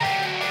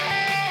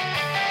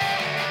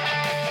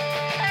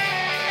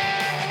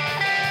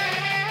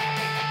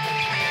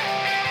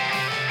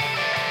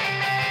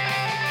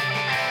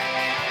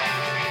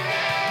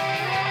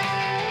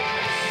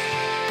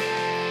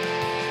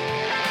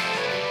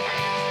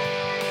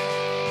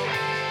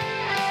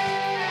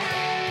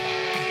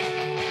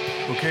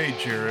Okay,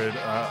 Jared.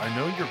 I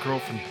know your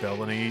girlfriend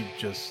Bellany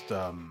just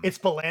It's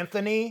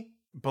Belanthony.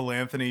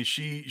 Belanthony.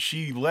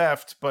 She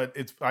left, but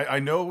I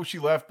know she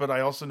left, but I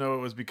also know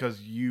it was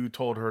because you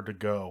told her to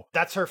go.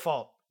 That's her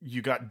fault.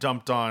 You got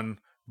dumped on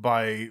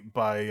by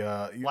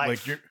like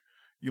Life.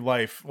 your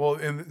life. Well,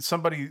 and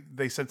somebody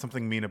they said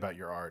something mean about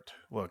your art.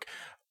 Look,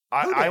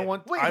 Who I did?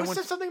 want Wait, I who want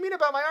said something mean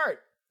about my art?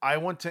 I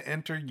want to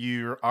enter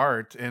your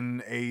art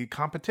in a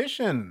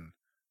competition.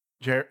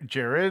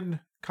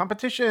 Jared,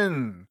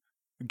 competition.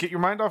 Get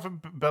your mind off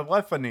of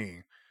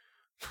Belanthony.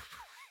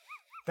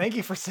 Thank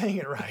you for saying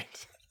it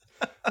right.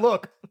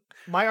 Look,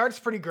 my art's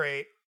pretty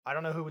great. I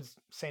don't know who would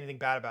say anything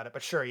bad about it,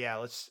 but sure,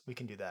 yeah, we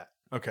can do that.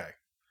 Okay.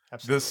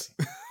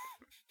 Absolutely.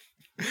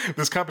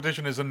 This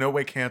competition is in no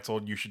way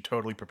canceled. You should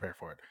totally prepare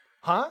for it.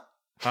 Huh?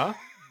 Huh?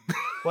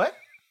 What?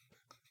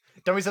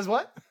 Dummy says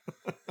what?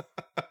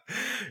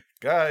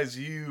 Guys,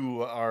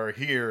 you are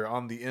here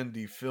on the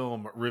Indie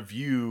Film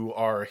Review.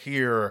 Are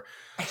here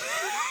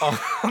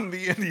on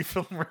the Indie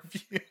Film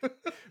Review.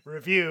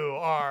 Review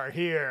are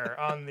here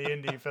on the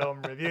Indie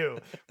Film Review.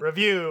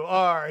 Review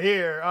are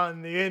here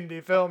on the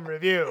Indie Film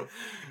Review.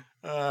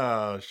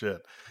 Oh,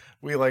 shit.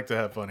 We like to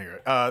have fun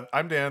here.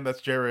 I'm Dan,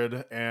 that's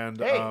Jared, and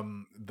Hey.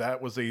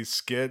 that was a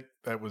skit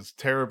that was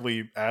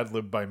terribly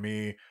ad-libbed by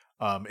me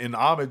in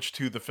homage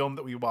to the film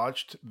that we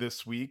watched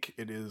this week.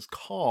 It is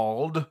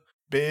called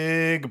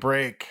Big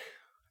Break.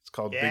 It's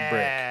called Big Break.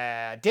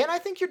 Yeah. Dan, I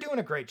think you're doing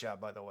a great job,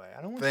 by the way.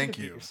 I don't want Thank you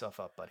to you. beat yourself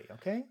up, buddy,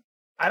 okay?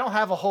 I don't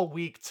have a whole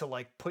week to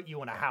like put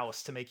you in a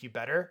house to make you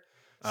better.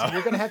 So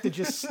you're going to have to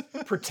just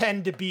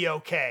pretend to be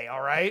okay,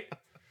 all right?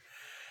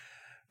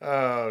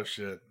 Oh,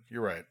 shit.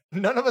 You're right.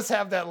 None of us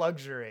have that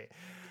luxury.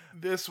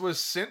 This was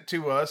sent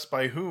to us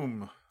by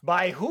whom?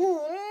 By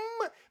whom?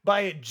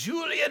 By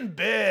Julian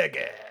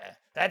Berger.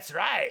 That's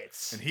right.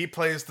 And he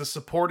plays the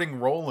supporting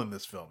role in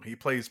this film. He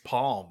plays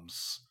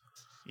Palms.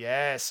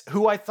 Yes,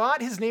 who I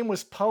thought his name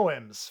was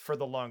Poems for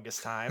the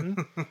longest time.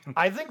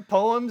 I think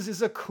Poems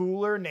is a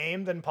cooler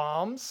name than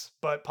Palms,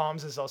 but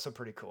Palms is also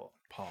pretty cool.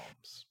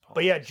 Palms.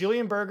 But yeah,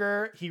 Julian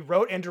Berger, he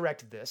wrote and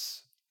directed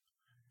this.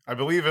 I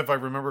believe, if I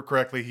remember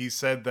correctly, he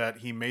said that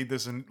he made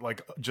this in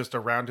like just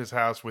around his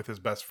house with his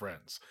best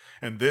friends.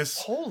 And this,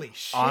 Holy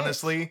shit.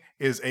 honestly,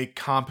 is a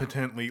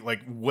competently,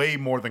 like way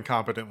more than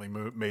competently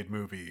made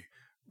movie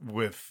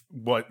with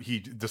what he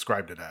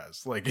described it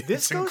as. Like, This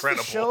it's goes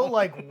incredible. to show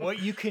like what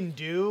you can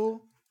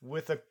do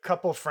with a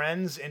couple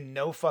friends and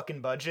no fucking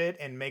budget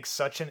and make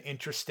such an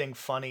interesting,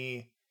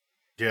 funny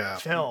Yeah.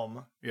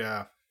 film.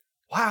 Yeah.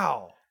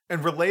 Wow.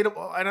 And relatable.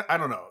 I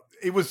don't know.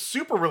 It was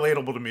super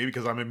relatable to me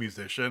because I'm a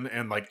musician,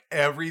 and like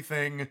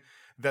everything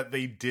that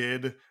they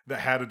did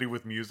that had to do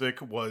with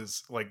music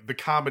was like the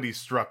comedy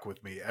struck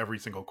with me every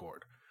single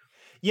chord.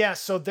 Yeah,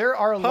 so there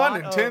are a Pun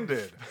lot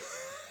intended.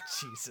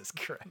 Jesus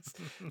Christ.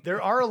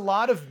 There are a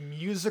lot of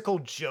musical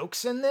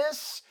jokes in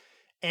this,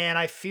 and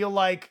I feel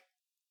like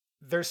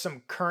there's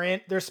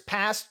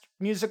past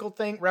musical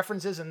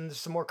references and there's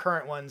some more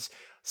current ones.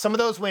 Some of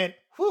those went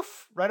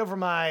whoof right over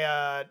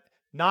my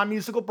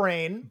non-musical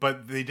brain.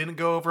 But they didn't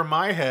go over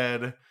my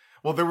head.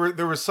 Well, there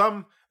were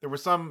some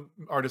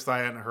artists I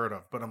hadn't heard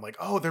of, but I'm like,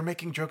 oh, they're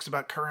making jokes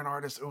about current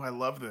artists. Oh, I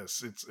love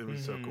this. It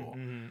was so cool.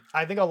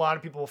 I think a lot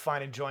of people will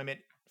find enjoyment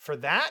for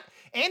that,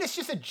 and it's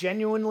just a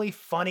genuinely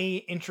funny,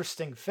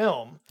 interesting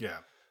film. Yeah.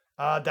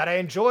 That I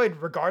enjoyed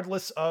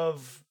regardless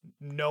of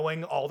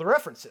knowing all the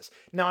references.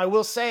 Now, I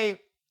will say,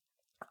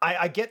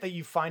 I get that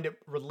you find it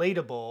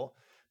relatable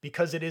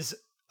because it is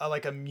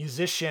like a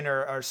musician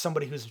or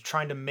somebody who's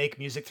trying to make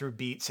music through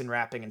beats and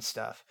rapping and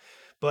stuff.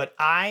 But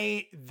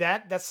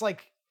that's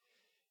like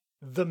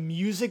the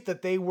music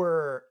that they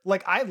were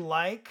like. I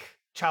like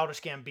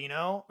Childish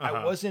Gambino.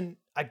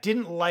 I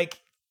didn't like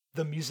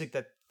the music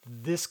that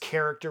this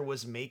character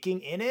was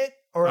making in it,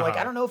 or like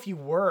I don't know if you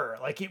were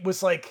like it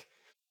was like.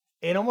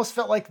 It almost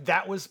felt like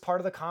that was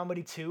part of the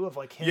comedy too, of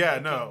like him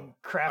making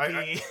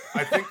crappy.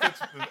 I think that's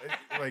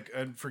like,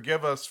 and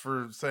forgive us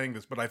for saying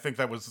this, but I think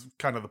that was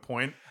kind of the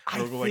point.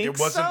 Like it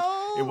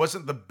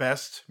wasn't the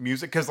best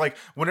music because like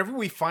whenever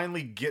we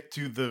finally get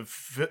to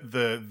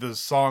the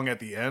song at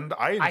the end,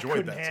 I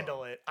enjoyed that.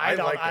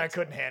 I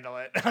couldn't handle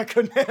it. I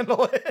couldn't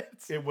handle it.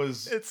 It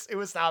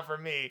was not for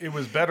me. It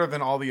was better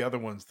than all the other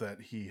ones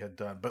that he had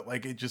done, but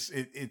like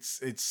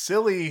it's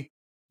silly.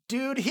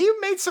 Dude, he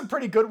made some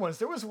pretty good ones.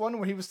 There was one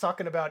where he was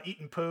talking about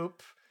eating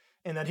poop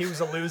and that he was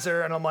a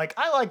loser. And I'm like,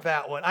 I like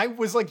that one. I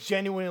was like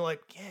genuinely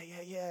like,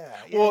 yeah.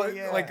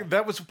 Like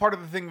that was part of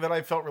the thing that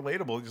I felt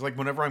relatable. It's like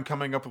whenever I'm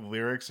coming up with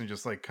lyrics and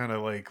just like kind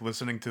of like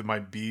listening to my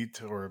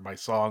beat or my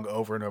song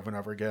over and over and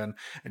over again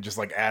and just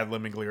like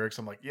ad-libbing lyrics,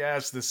 I'm like,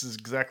 yes, this is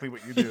exactly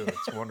what you do.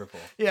 It's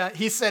wonderful. Yeah,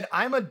 he said,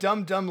 I'm a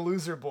dumb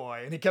loser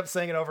boy. And he kept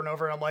saying it over and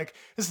over. And I'm like,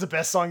 this is the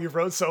best song you've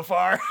wrote so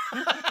far.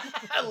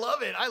 I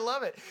love it.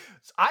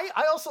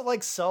 I also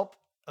like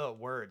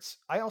words.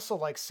 I also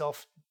like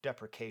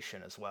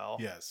self-deprecation as well.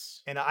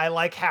 Yes. And I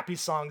like happy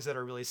songs that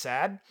are really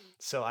sad.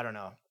 So I don't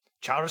know.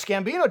 Childish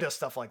Gambino does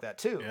stuff like that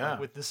too. Yeah. Like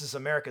with This Is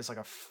America, it's like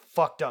a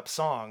fucked up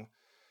song.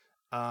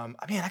 I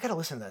mean, I gotta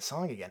listen to that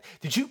song again.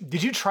 Did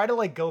you try to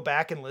like go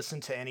back and listen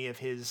to any of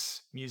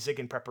his music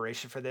in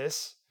preparation for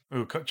this?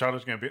 Ooh,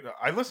 Childish Gambino.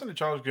 I listen to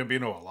Childish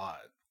Gambino a lot.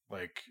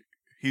 Like,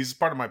 he's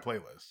part of my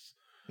playlist.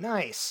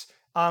 Nice.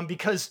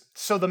 Because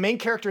so the main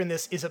character in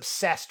this is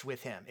obsessed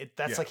with him.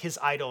 That's Yeah. like his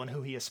idol and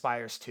who he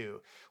aspires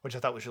to, which I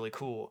thought was really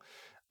cool.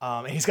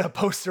 And he's got a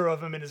poster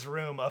of him in his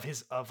room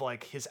of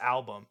like his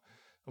album,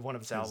 of one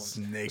of his His albums.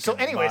 naked So,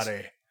 anyways,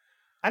 body.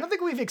 I don't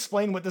think we've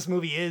explained what this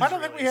movie is. I don't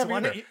think we really, have so why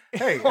don't either. you-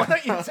 Hey. why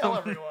don't you tell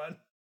everyone?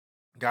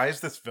 Guys,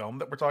 this film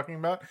that we're talking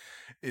about,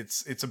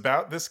 it's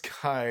about this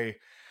guy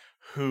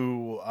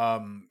who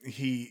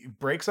he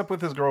breaks up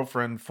with his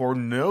girlfriend for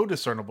no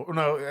discernible,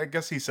 no, I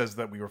guess he says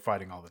that we were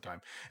fighting all the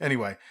time.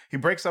 Anyway, he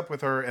breaks up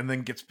with her and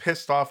then gets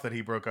pissed off that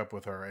he broke up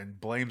with her and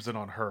blames it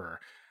on her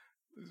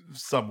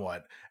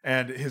somewhat.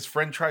 And his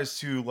friend tries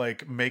to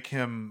like make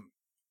him,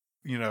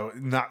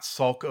 not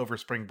sulk over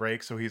spring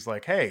break. So he's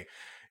like, hey,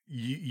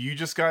 you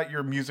just got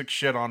your music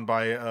shit on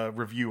by a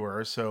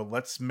reviewer, so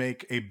let's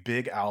make a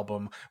big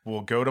album.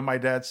 We'll go to my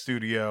dad's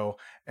studio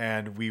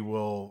and we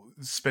will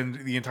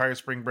spend the entire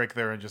spring break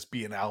there and just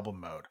be in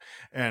album mode.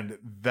 And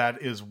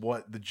that is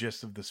what the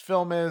gist of this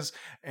film is.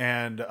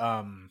 And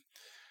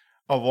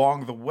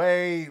along the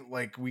way,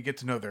 like, we get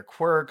to know their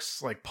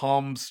quirks. Like,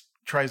 Palms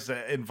tries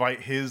to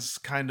invite his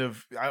kind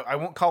of, I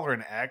won't call her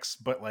an ex,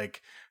 but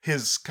like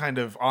his kind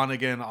of on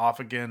again, off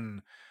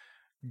again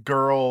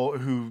girl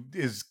who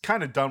is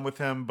kind of done with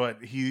him,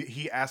 but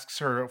he asks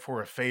her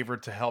for a favor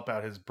to help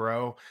out his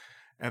bro,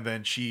 and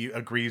then she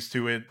agrees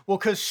to it. Well,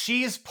 because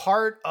she's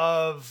part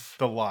of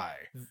The lie.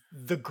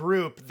 the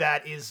group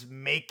that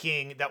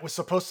was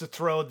supposed to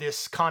throw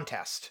this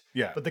contest.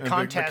 Yeah, But the and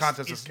contest,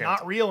 is is not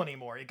canceled. real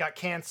anymore. It got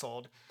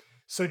canceled.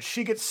 So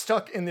she gets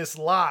stuck in this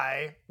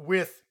lie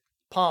with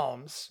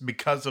Palms.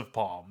 Because of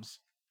Palms.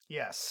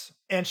 Yes.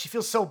 And she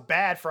feels so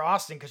bad for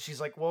Austin because she's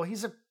like, well,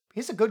 he's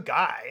a good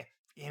guy.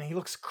 And he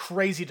looks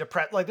crazy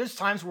depressed. Like, there's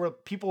times where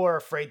people are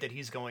afraid that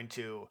he's going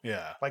to,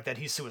 Yeah. like, that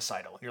he's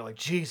suicidal. And you're like,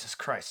 Jesus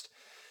Christ.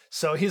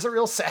 So he's a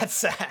real sad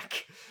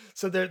sack.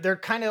 So they're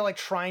kind of like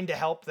trying to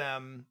help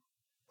them,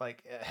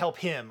 like help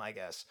him, I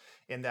guess,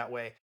 in that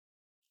way.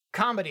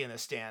 Comedy in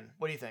this, Dan.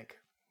 What do you think?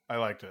 I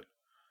liked it.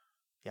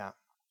 Yeah,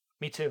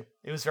 me too.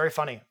 It was very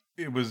funny.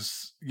 It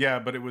was, yeah,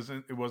 but it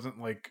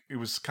wasn't like, it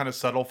was kind of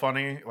subtle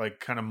funny, like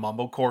kind of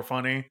mumblecore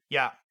funny.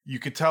 Yeah. You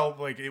could tell,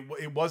 like,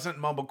 it wasn't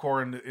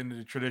mumblecore in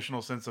the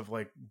traditional sense of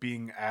like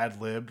being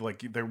ad-libbed. Like,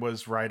 there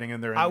was writing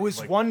in there. And I was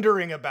like,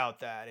 wondering about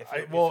that.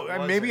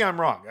 Maybe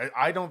I'm wrong.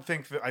 I don't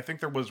think that. I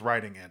think there was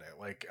writing in it.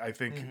 Like, I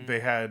think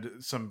they had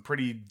some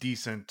pretty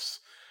decent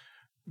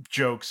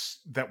jokes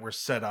that were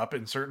set up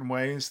in certain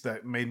ways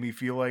that made me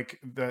feel like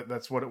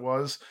that's what it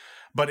was.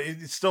 But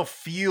it still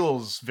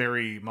feels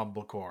very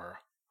mumblecore.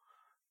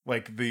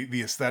 Like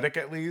the aesthetic,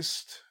 at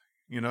least,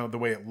 the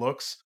way it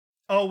looks.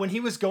 Oh, when he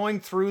was going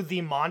through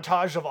the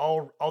montage of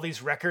all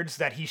these records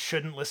that he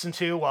shouldn't listen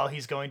to while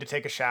he's going to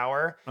take a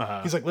shower,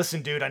 he's like,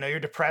 listen, dude, I know you're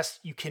depressed.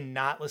 You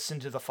cannot listen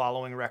to the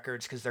following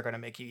records because they're going to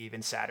make you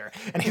even sadder.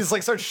 And he's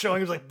like, starts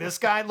showing him like, this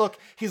guy, look,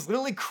 he's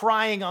literally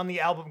crying on the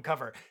album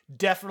cover.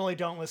 Definitely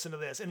don't listen to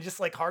this. And just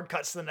like hard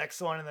cuts to the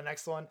next one and the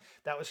next one.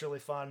 That was really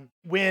fun.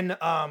 When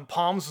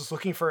Palms was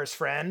looking for his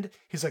friend,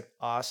 he's like,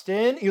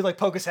 Austin? He would like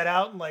poke his head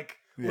out and like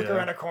look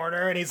around a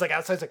corner, and he's like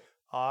outside, he's like,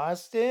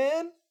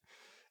 Austin?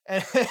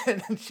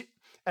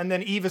 And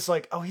then Eve is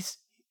like, oh, he's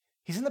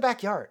in the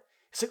backyard.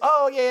 He's like,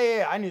 oh,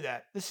 yeah, I knew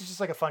that. This is just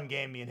like a fun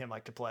game me and him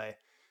like to play.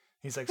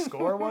 He's like,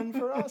 score one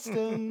for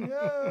Austin.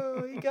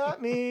 Oh, he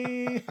got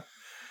me.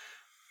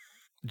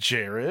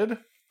 Jared,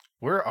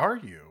 where are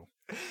you?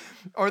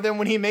 Or then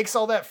when he makes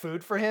all that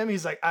food for him,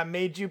 he's like, I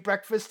made you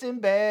breakfast in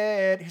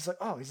bed. He's like,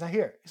 oh, he's not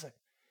here. He's like,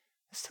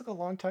 this took a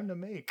long time to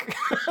make.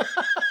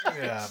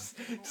 Yeah.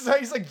 So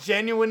he's like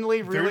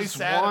genuinely really There's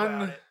sad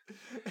about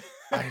it.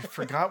 I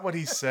forgot what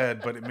he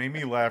said, but it made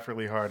me laugh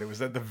really hard. It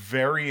was at the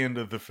very end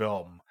of the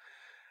film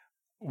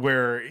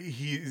where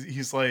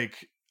he's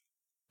like,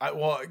 I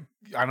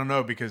don't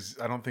know, because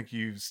I don't think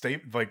you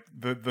state like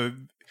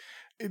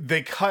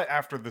they cut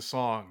after the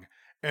song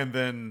and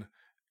then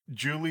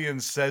Julian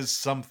says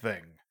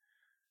something.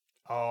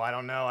 Oh, I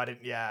don't know. I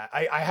didn't. Yeah,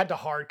 I had to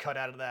hard cut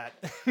out of that.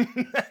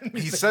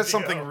 He says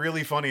something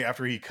really funny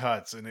after he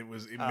cuts, and it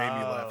made me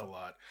laugh a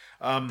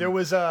lot. There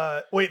was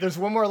there's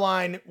one more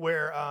line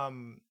where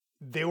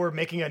they were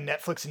making a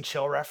Netflix and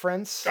chill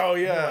reference. Oh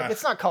And they're yeah, like,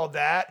 it's not called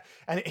that,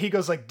 and he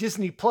goes like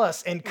Disney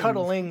Plus and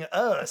Cuddling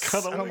Us.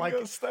 Cuddling and I'm like,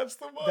 Us, that's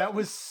the one. that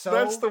was so.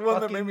 That's the one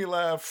that made fucking me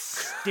laugh.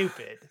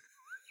 Stupid.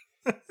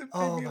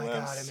 Oh my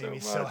god, it made me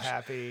so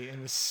happy. It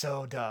was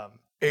so dumb.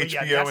 But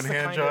yeah, HBO that's and the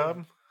hand kind job.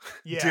 of-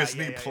 Yeah,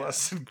 Disney yeah.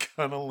 Plus and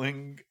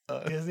Cuddling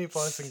Us. Disney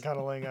Plus and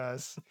Cuddling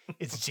Us.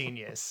 It's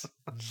genius.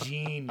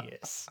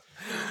 Genius.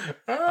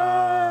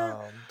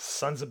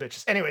 Sons of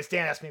bitches. Anyways,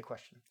 Dan asked me a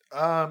question.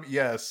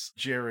 Yes,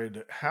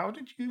 Jared, how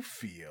did you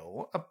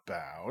feel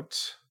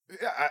about?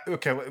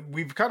 Okay,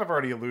 we've kind of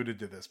already alluded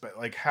to this, but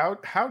like,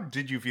 how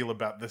did you feel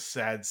about the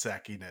sad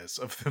sackiness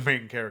of the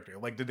main character?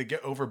 Like, did it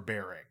get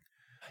overbearing?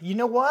 You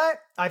know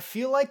what? I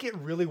feel like it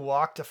really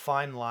walked a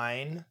fine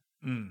line,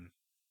 Mm.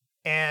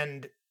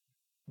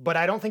 but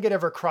I don't think it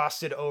ever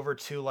crossed it over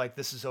to like,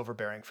 this is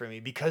overbearing for me,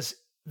 because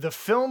the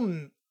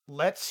film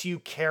lets you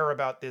care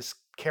about this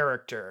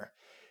character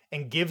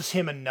and gives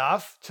him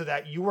enough to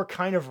that you were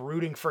kind of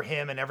rooting for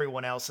him and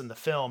everyone else in the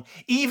film,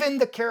 even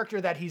the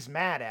character that he's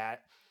mad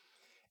at.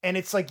 And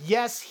it's like,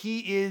 yes,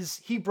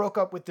 he broke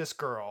up with this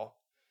girl.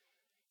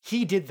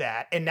 He did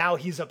that, and now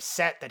he's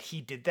upset that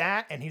he did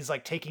that, and he's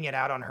like taking it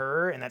out on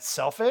her, and that's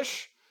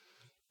selfish.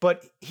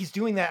 But he's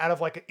doing that out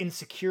of like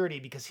insecurity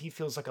because he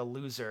feels like a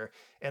loser,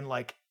 and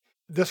like,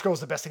 this girl's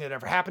the best thing that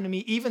ever happened to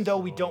me, even though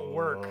we don't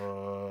work.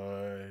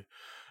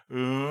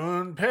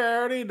 Un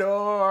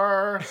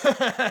perdidor.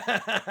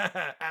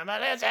 I'm a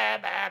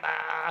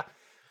Elizabeth.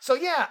 So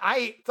yeah,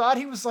 I thought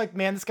he was like,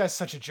 man, this guy's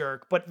such a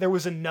jerk, but there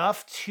was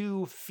enough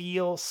to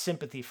feel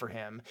sympathy for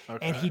him.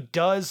 Okay. And he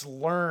does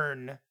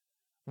learn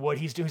what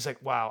he's doing. He's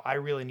like, wow, I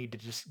really need to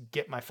just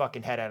get my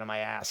fucking head out of my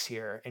ass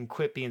here and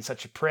quit being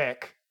such a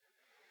prick.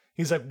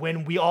 He's like,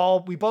 when we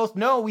both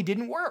know we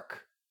didn't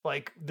work.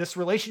 Like, this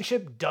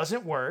relationship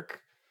doesn't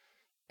work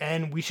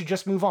and we should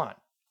just move on.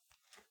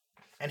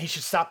 And he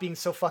should stop being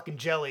so fucking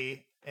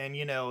jelly and,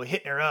 you know,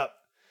 hitting her up.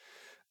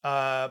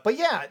 But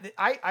yeah,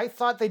 I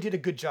thought they did a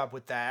good job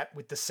with that,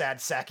 with the sad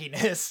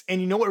sackiness.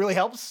 And you know what really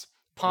helps?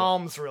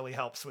 Palms really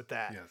helps with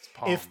that. Yes,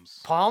 Palms.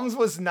 If Palms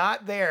was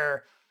not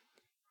there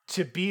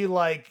to be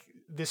like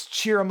this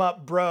cheer 'em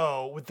up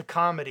bro with the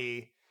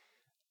comedy,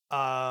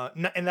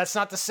 and that's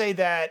not to say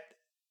that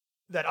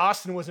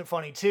Austin wasn't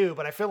funny too,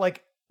 but I feel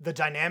like the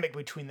dynamic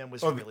between them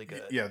was really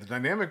good. Yeah, the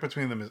dynamic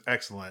between them is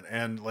excellent.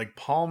 And like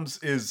Palms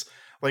is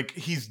like,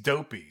 he's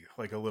dopey,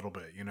 like a little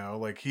bit, you know,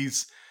 like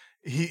he's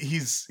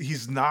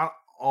not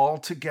all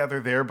together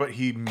there, but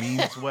he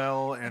means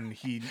well, and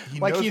he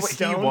like knows he's what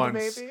stoned, he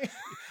wants. maybe.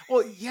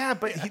 Well, yeah,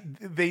 but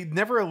they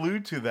never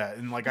allude to that,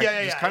 and like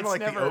it's kind of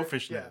like never, the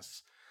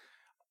oafishness.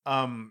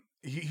 Yeah.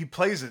 He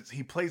plays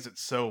it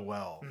so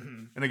well,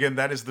 and again,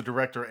 that is the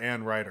director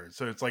and writer,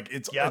 so it's like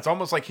it's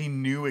almost like he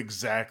knew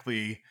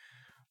exactly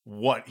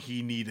what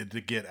he needed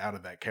to get out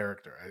of that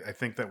character. I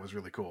think that was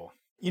really cool.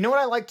 You know what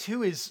I like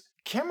too is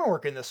camera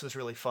work in this was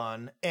really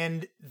fun,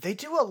 and they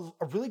do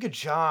a really good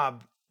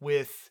job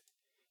with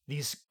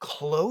these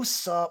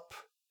close-up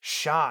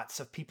shots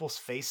of people's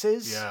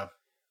faces. Yeah,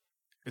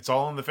 it's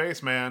all in the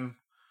face, man.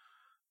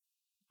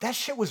 That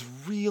shit was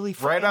really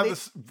fun. Right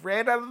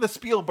out of the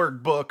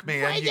Spielberg book,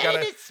 man. Right, you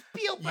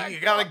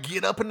gotta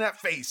get up in that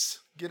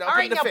face. Get up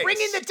in the face. All right, now bring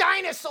in the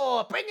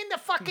dinosaur. Bring in the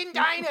fucking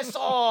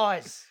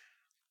dinosaurs.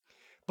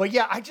 But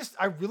yeah,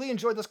 I really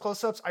enjoyed those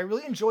close-ups. I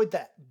really enjoyed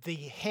the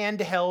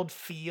handheld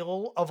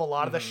feel of a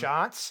lot of the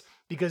shots,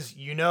 because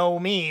you know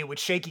me with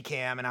shaky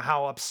cam and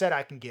how upset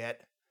I can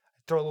get,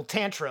 throw little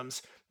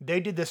tantrums. They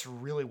did this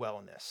really well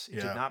in this. It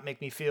did not make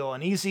me feel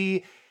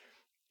uneasy.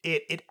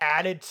 It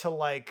added to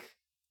like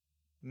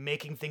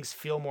making things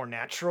feel more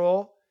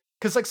natural.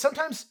 Because like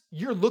sometimes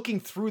you're looking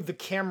through the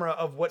camera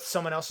of what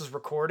someone else is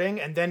recording,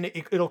 and then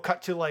it'll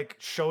cut to like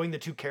showing the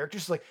two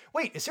characters. Like,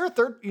 wait, is there a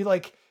third?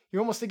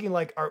 You're almost thinking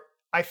like,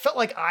 I felt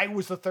like I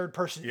was the third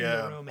person in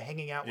the room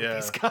hanging out with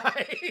these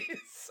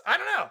guys. I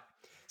don't know.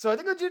 So I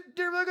think I did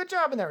a really good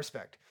job in that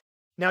respect.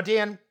 Now,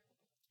 Dan,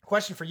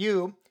 question for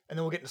you, and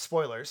then we'll get into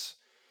spoilers,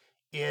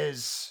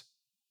 is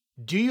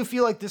do you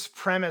feel like this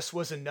premise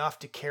was enough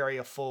to carry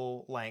a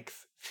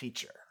full-length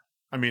feature?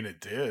 I mean,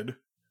 it did.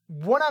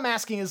 What I'm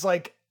asking is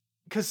like,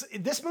 because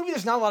this movie,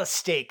 there's not a lot of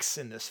stakes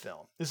in this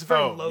film. This is a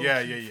very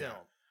low-key film.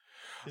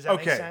 Does that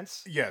make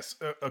sense? Yes.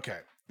 Okay.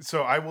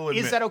 So I will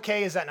admit. Is that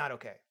okay? Is that not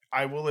okay?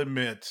 I will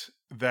admit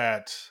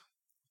that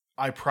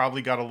I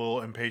probably got a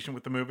little impatient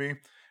with the movie,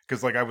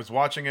 because like I was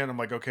watching it, I'm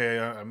like, okay,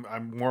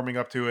 I'm warming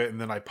up to it, and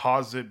then I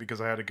paused it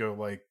because I had to go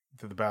like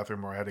to the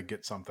bathroom or I had to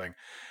get something,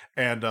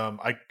 and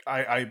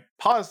I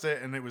paused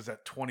it, and it was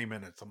at 20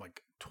 minutes. I'm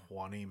like,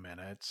 20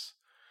 minutes?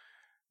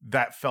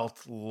 That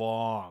felt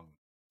long.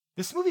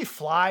 This movie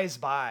flies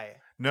by.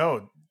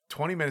 No,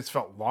 20 minutes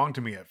felt long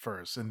to me at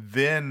first, and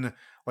then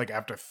like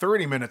after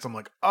 30 minutes, I'm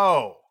like,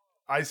 oh,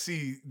 I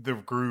see the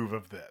groove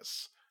of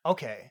this.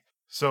 Okay.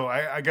 So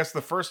I guess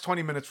the first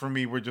 20 minutes for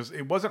me were just,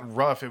 it wasn't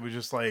rough. It was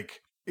just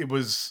like, it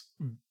was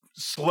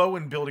slow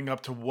in building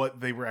up to what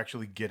they were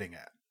actually getting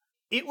at.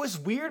 It was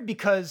weird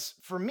because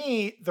for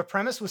me, the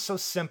premise was so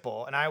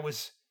simple, and I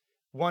was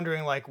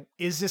wondering like,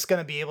 is this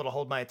going to be able to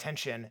hold my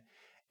attention?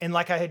 And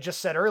like I had just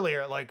said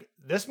earlier, like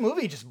this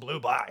movie just blew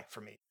by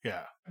for me.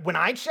 Yeah. When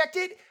I checked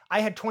it,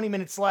 I had 20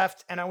 minutes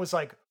left, and I was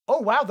like,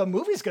 oh wow, the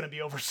movie's going to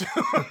be over soon.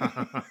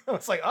 I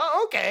was like,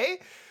 oh, okay.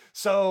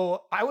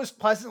 So I was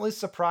pleasantly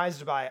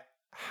surprised by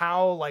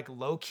how like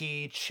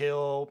low-key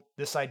chill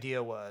this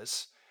idea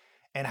was,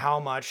 and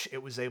how much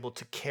it was able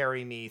to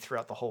carry me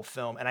throughout the whole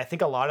film. And I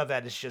think a lot of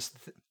that is just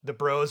the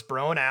bros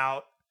broing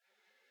out,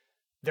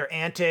 their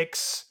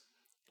antics.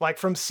 Like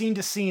from scene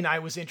to scene, I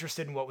was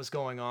interested in what was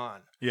going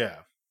on. Yeah.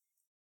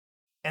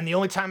 And the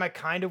only time I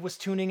kind of was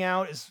tuning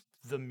out is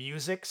the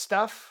music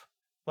stuff.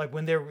 Like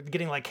when they're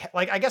getting like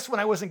I guess when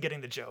I wasn't getting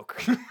the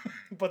joke,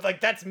 but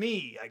like that's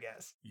me, I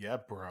guess. Yeah,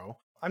 bro.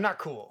 I'm not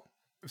cool.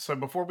 So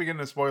before we get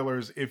into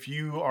spoilers, if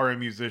you are a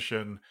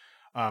musician,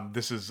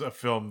 this is a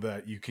film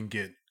that you can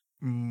get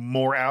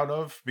more out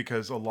of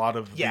because a lot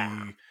of Yeah.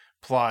 the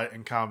plot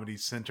and comedy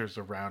centers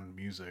around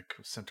music.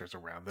 Centers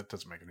around, that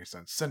doesn't make any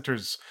sense.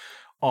 Centers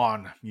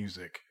on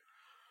music.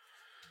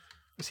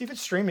 See if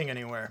it's streaming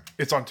anywhere.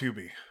 It's on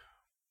Tubi.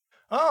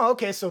 Oh,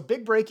 okay. So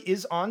Big Break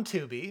is on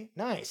Tubi.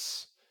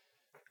 Nice.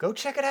 Go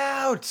check it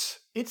out.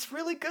 It's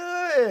really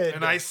good.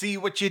 And I see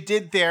what you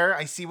did there.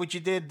 I see what you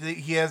did.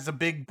 He has a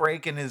big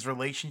break in his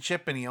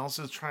relationship, and he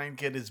also is trying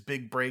to get his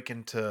big break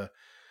into.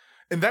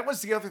 And that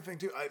was the other thing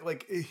too.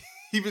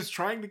 He was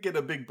trying to get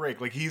a big break.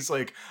 Like he's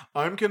like,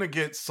 I'm gonna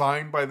get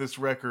signed by this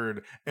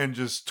record and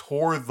just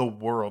tour the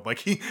world. Like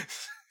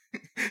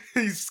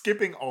he's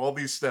skipping all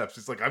these steps.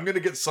 He's like, I'm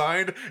gonna get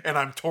signed and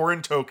I'm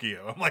touring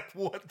Tokyo. I'm like,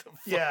 what the fuck?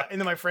 Yeah, and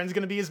then my friend's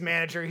gonna be his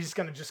manager. He's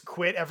gonna just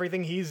quit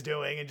everything he's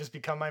doing and just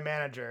become my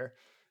manager.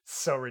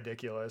 So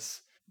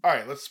ridiculous. All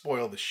right, let's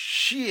spoil the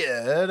shit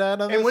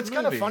out of this And what's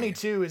kind of movie. funny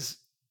too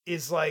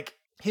is like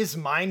his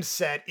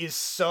mindset is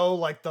so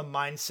like the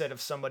mindset of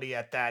somebody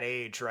at that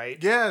age, right?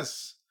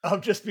 Yes.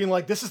 Of just being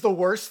like, this is the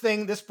worst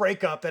thing, this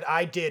breakup that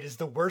I did is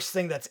the worst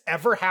thing that's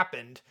ever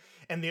happened.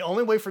 And the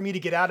only way for me to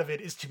get out of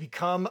it is to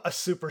become a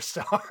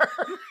superstar.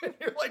 And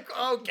you're like,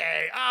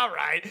 okay, all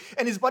right.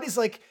 And his buddy's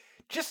like,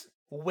 just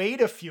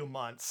wait a few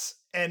months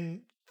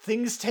and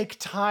things take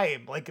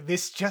time. Like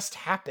this just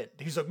happened.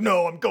 He's like,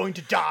 no, I'm going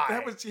to die.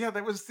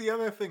 That was the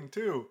other thing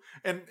too.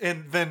 And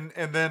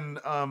then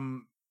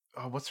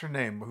what's her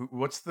name?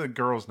 What's the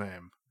girl's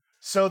name?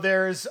 So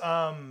there's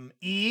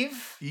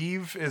Eve.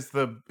 Eve is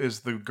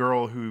the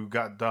girl who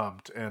got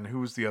dumped, and who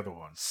was the other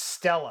one?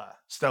 Stella.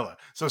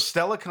 So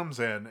Stella comes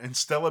in, and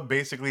Stella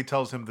basically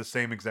tells him the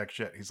same exact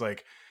shit. He's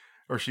like,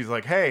 or she's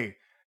like, hey,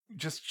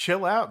 just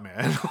chill out,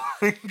 man.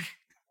 Like,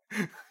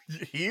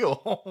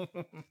 heal.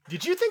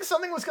 Did you think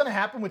something was going to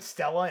happen with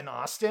Stella and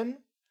Austin?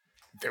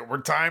 There were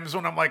times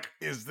when I'm like,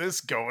 is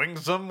this going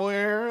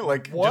somewhere?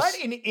 Like, What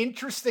an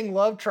interesting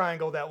love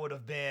triangle that would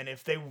have been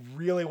if they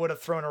really would have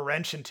thrown a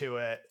wrench into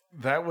it.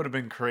 That would have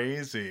been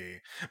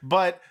crazy.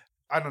 But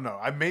I don't know.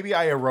 Maybe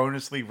I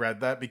erroneously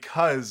read that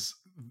because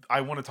I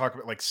want to talk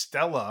about, like,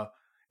 Stella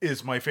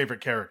is my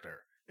favorite character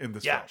in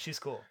this film. She's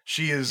cool.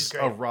 She is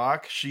a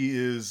rock. She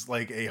is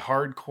like a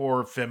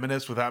hardcore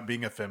feminist without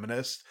being a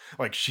feminist.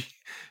 Like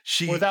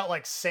she without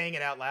like saying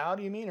it out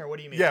loud, you mean? Or what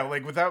do you mean? Yeah,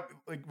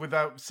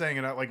 without saying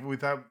it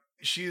out,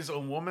 she is a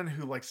woman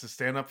who likes to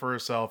stand up for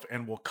herself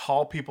and will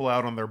call people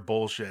out on their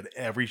bullshit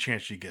every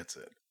chance she gets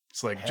it.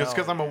 It's like, just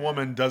because I'm a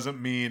woman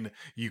doesn't mean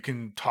you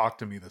can talk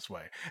to me this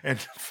way. And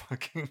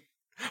fucking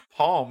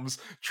Palms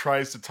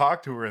tries to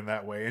talk to her in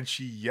that way, and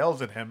she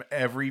yells at him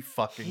every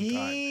fucking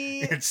time.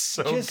 It's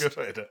so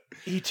good.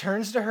 He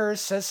turns to her,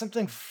 says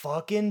something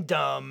fucking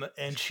dumb,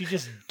 and she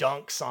just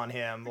dunks on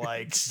him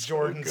like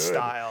Jordan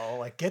style.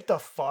 Like, get the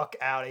fuck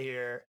out of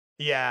here.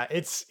 Yeah,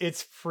 it's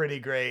pretty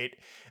great.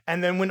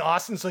 And then when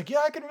Austin's like,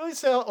 yeah, I can really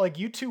see like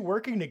you two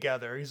working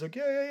together. He's like,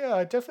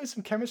 yeah, definitely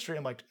some chemistry.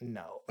 I'm like,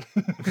 no.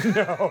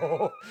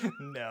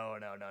 No.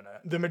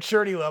 The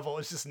maturity level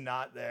is just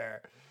not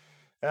there.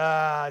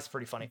 It's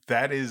pretty funny.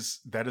 That is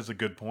a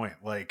good point.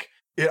 Like,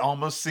 it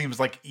almost seems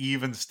like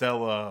Eve and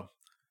Stella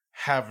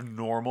have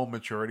normal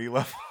maturity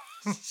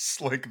levels.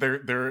 Like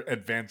they're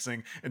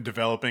advancing and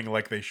developing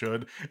like they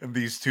should, and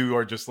these two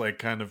are just like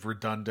kind of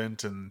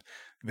redundant, and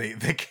they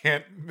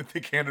can't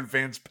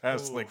advance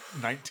past like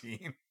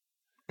 19.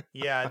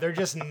 Yeah, they're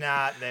just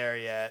not there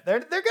yet. They're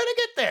gonna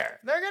get there.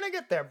 They're gonna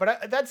get there.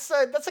 But that's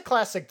a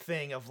classic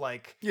thing of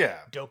like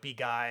dopey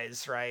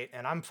guys, right?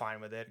 And I'm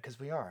fine with it because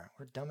we're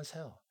dumb as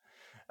hell.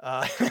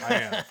 I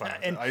am fine.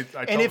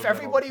 And if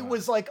everybody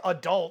was like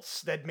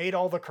adults that made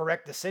all the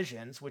correct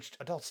decisions, which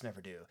adults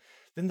never do,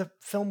 then the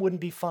film wouldn't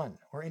be fun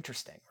or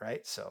interesting,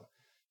 right? So,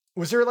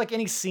 was there like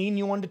any scene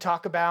you wanted to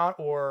talk about,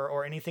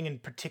 or anything in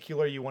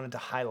particular you wanted to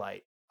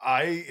highlight?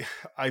 I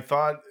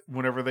thought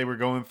whenever they were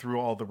going through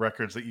all the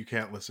records that you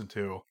can't listen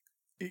to,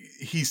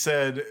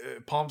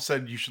 Palm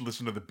said you should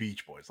listen to the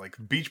Beach Boys. Like,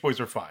 Beach Boys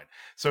are fine.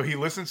 So he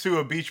listens to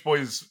a Beach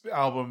Boys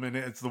album, and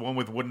it's the one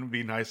with Wouldn't It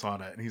Be Nice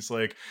on it. And he's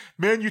like,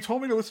 man, you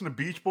told me to listen to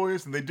Beach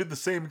Boys, and they did the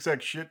same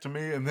exact shit to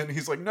me. And then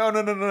he's like, no,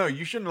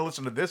 you shouldn't have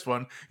listened to this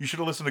one. You should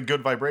have listened to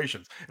Good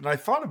Vibrations. And I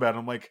thought about it.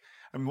 I'm like,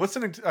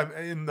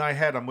 in my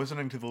head, I'm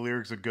listening to the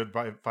lyrics of Good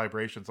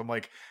Vibrations. I'm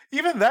like,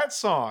 even that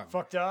song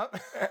fucked up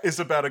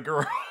is about a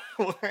girl.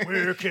 Like,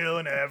 we're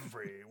killing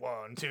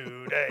everyone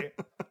today.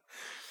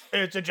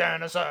 It's a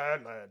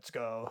genocide. Let's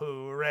go.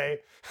 Hooray.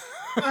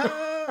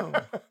 Oh,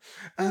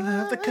 I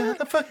love the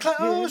colorful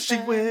clothes she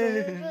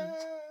wears.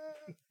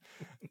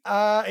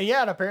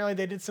 Yeah, and apparently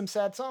they did some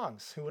sad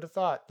songs. Who would have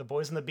thought? The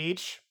Boys on the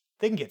Beach,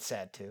 they can get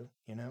sad too,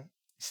 you know?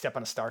 Step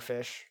on a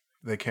starfish.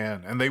 They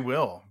can, and they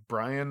will.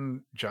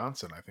 Brian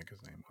Johnson, I think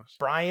his name was.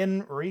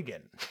 Brian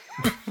Regan.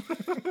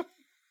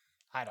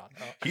 I don't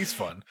know. He's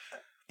fun.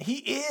 He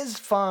is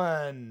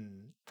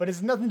fun, but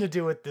it's nothing to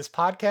do with this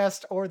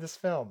podcast or this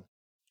film.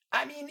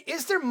 I mean,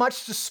 is there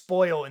much to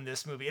spoil in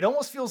this movie? It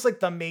almost feels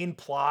like the main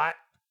plot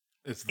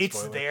It's the It's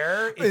spoiler.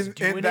 there, it's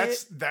doing And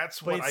it, that's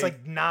but what it's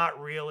like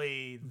not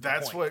really the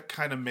that's point. what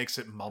kind of makes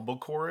it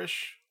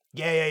mumblecore-ish.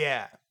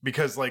 Yeah.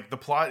 Because like the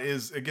plot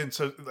is, again,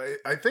 so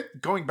I think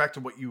going back to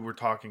what you were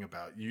talking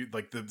about, you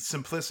like the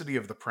simplicity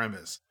of the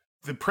premise.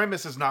 The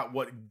premise is not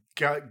what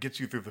gets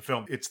you through the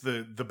film. It's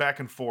the back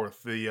and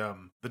forth,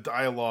 the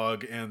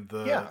dialogue, and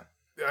Yeah.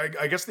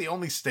 I guess the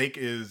only stake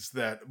is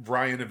that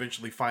Ryan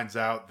eventually finds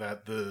out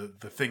that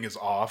the thing is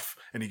off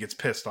and he gets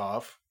pissed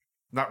off.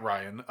 Not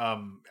Ryan,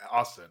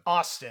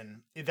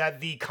 Austin, that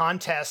the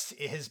contest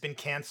has been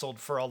canceled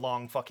for a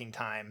long fucking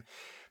time.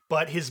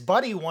 But his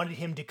buddy wanted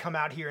him to come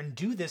out here and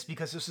do this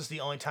because this was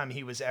the only time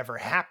he was ever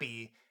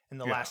happy in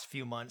the last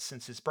few months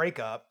since his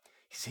breakup.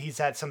 He's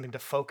had something to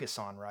focus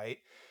on, right?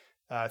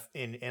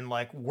 And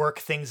like work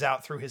things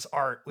out through his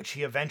art, which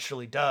he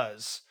eventually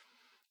does.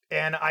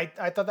 And I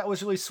thought that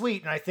was really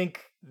sweet, and I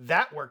think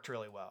that worked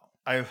really well.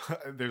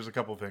 There's a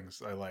couple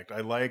things I liked. I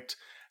liked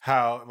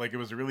how like it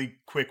was a really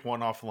quick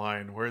one-off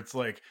line where it's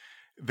like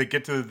they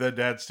get to the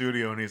dad's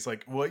studio and he's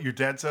like, "What? Your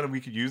dad said we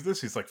could use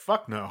this?" He's like,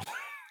 "Fuck no."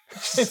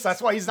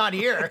 That's why he's not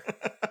here.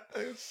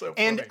 It's so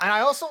And funny.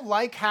 I also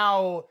like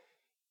how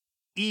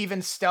Eve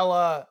and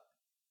Stella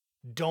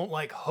don't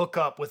like hook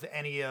up with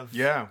any of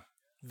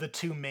the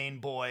two main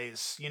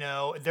boys. You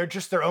know, they're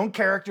just their own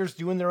characters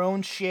doing their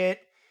own shit,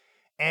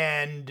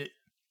 and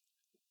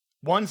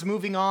one's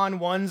moving on,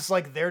 one's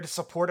like there to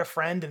support a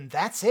friend, and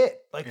that's it.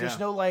 Like there's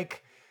no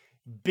like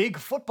big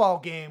football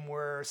game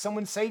where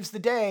someone saves the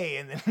day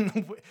and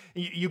then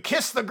you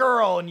kiss the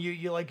girl and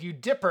you like you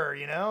dip her,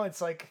 you know?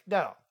 It's like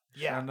no.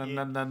 Yeah,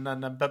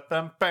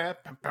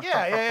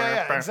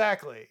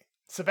 exactly.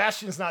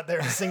 Sebastian's not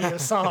there singing a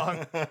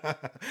song.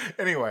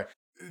 Anyway,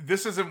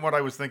 this isn't what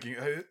I was thinking.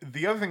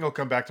 The other thing will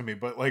come back to me,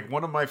 but like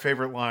one of my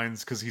favorite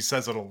lines, because he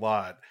says it a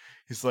lot,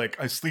 he's like,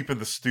 "I sleep in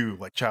the stew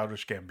like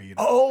Childish Gambino."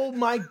 Oh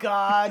my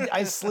God,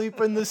 I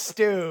sleep in the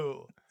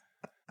stew.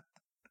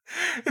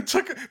 It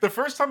took the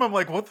first time I'm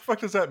like, what the fuck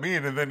does that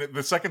mean? And then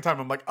the second time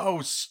I'm like,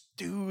 oh,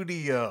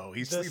 studio.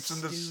 He sleeps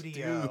in the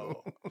stew.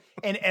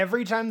 And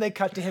every time they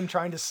cut to him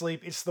trying to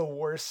sleep, it's the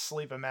worst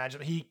sleep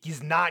imaginable.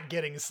 He's not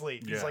getting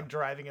sleep. He's like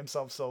driving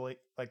himself slowly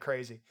like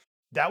crazy.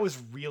 That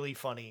was really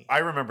funny. I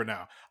remember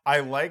now. I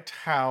liked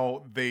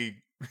how they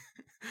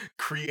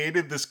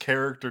created this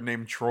character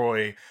named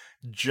Troy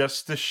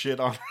just to shit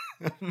on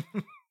him.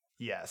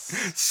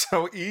 Yes.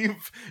 So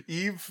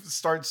Eve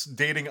starts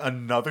dating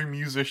another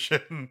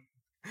musician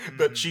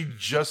that she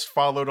just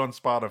followed on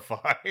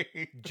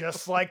Spotify.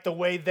 Just like the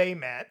way they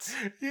met.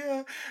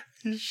 Yeah.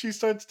 She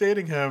starts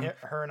dating him. Yeah,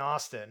 her and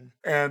Austin.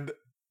 And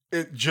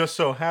it just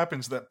so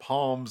happens that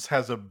Palms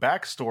has a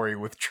backstory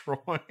with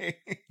Troy.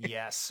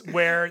 Yes.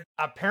 Where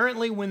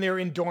apparently when they're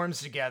in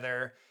dorms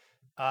together,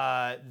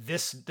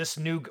 this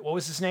new, what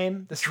was his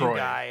name? This Troy. new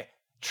guy.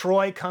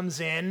 Troy comes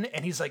in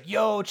and he's like,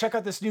 "Yo, check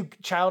out this new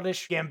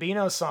Childish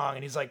Gambino song,"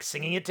 and he's like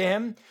singing it to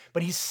him,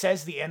 but he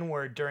says the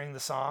N-word during the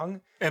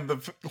song. And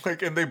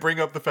and they bring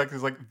up the fact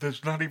there's like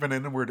there's not even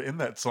an N-word in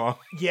that song.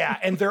 Yeah,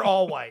 and they're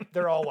all white.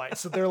 They're all white,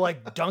 so they're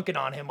like dunking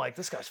on him like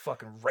this guy's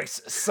fucking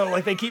racist. So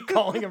like they keep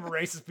calling him a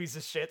racist piece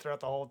of shit throughout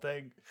the whole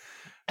thing.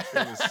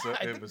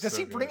 Does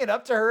he bring it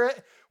up to her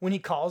when he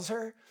calls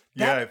her?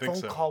 Yeah, I think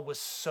so. That phone call was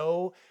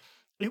so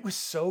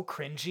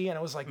cringy, and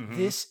I was like,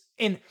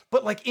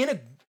 but like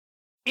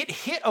it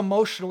hit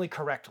emotionally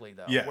correctly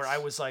though. Yes. Where I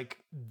was like,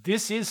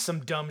 this is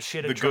some dumb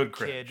shit a drunk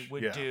kid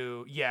would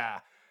do. Yeah.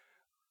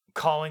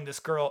 Calling this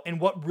girl.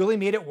 And what really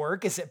made it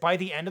work is that by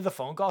the end of the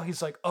phone call,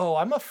 he's like, "Oh,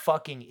 I'm a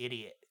fucking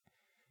idiot.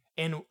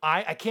 And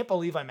I can't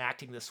believe I'm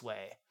acting this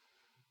way."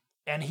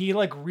 And he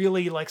like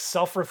really like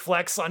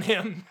self-reflects on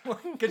him.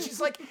 Cause she's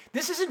like,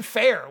 "This isn't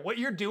fair. What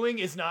you're doing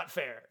is not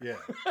fair." Yeah.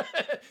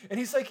 And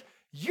he's like,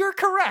 "You're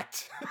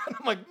correct." And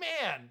I'm like,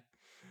 man,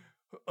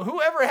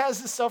 whoever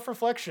has this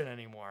self-reflection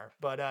anymore.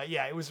 But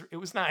yeah, it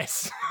was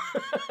nice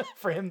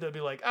for him to be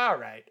like, all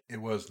right.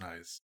 It was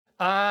nice.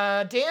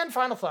 Dan,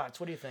 final thoughts.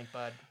 What do you think,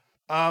 bud?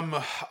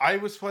 I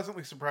was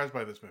pleasantly surprised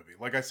by this movie.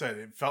 Like I said,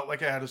 it felt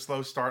like it had a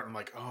slow start. I'm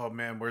like, oh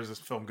man, where's this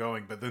film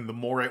going? But then the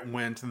more it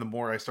went and the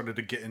more I started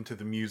to get into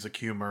the music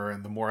humor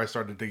and the more I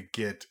started to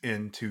get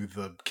into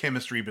the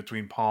chemistry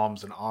between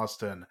Palms and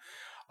Austin,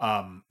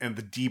 and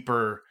the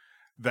deeper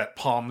that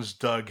Palms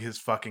dug his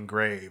fucking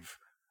grave,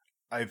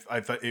 I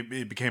thought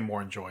it became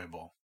more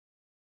enjoyable.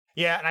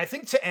 Yeah, and I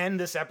think to end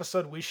this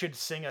episode, we should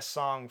sing a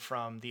song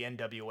from the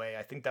NWA.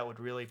 I think that would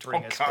really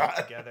bring us back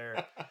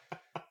together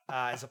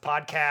as a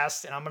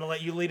podcast. And I'm going to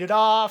let you lead it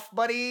off,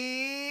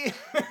 buddy.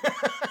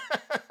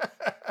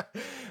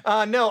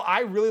 No, I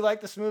really like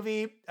this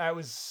movie. I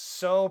was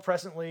so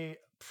presently,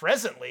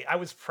 I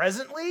was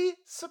presently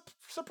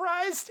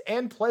surprised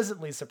and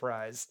pleasantly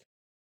surprised.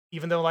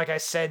 Even though, like I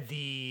said,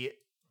 the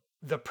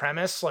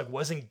premise like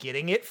wasn't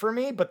getting it for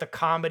me, but the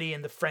comedy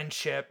and the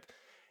friendship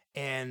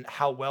and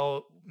how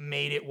well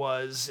made it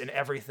was and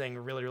everything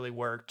really, really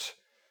worked.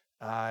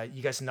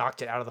 You guys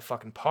knocked it out of the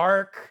fucking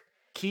park.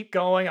 Keep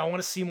going. I want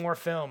to see more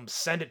films.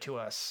 Send it to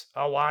us.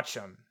 I'll watch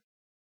them.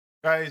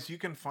 Guys, you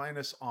can find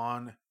us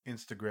on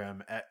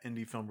Instagram at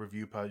Indie Film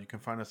Review Pod. You can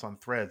find us on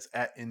Threads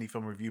at Indie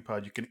Film Review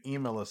Pod. You can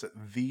email us at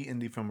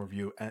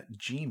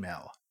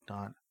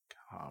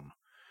theindiefilmreview@gmail.com.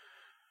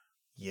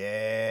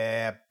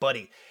 Yeah,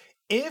 buddy.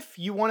 If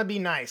you want to be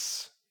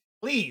nice,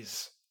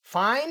 please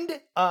find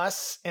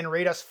us and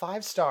rate us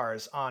 5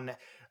 stars on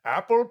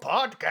Apple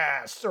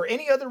Podcasts or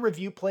any other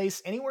review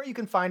place. Anywhere you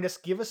can find us,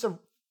 give us a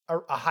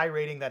high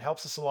rating. That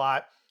helps us a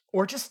lot.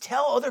 Or just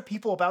tell other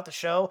people about the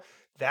show.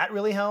 That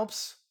really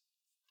helps.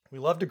 We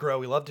love to grow.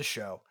 We love to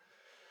show.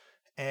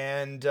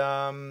 And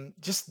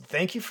just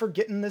thank you for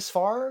getting this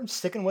far,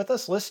 sticking with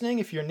us, listening.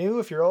 If you're new,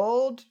 if you're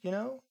old, you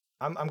know,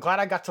 I'm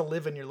glad I got to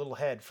live in your little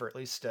head for at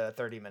least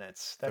 30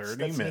 minutes. That's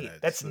 30 neat. minutes.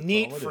 That's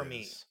neat for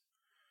me.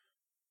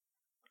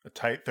 A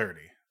tight 30.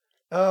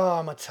 Oh,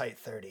 I'm a tight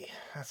 30.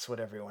 That's what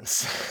everyone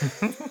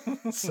says.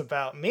 It's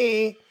about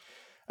me.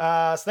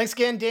 So thanks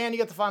again, Dan. You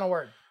got the final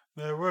word.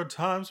 There were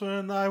times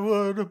when I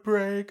would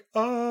break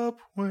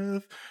up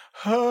with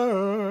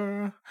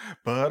her,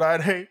 but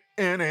I'd hate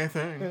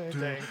anything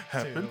to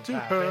happen to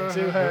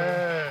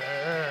her.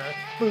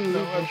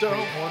 No, I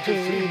don't want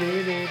to see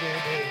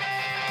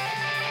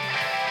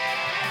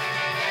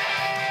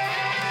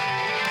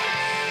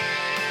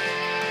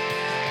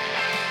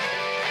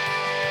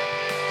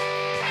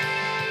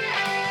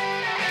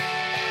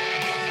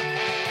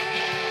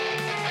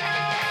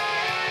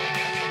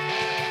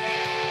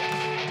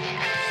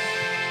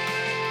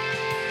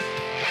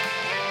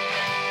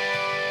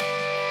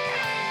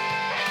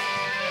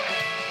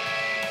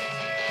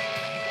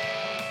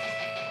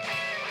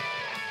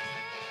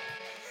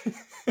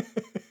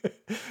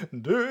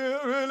Do you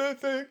really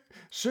think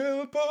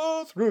she'll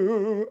pull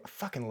through? I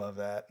fucking love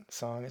that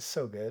song. It's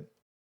so good.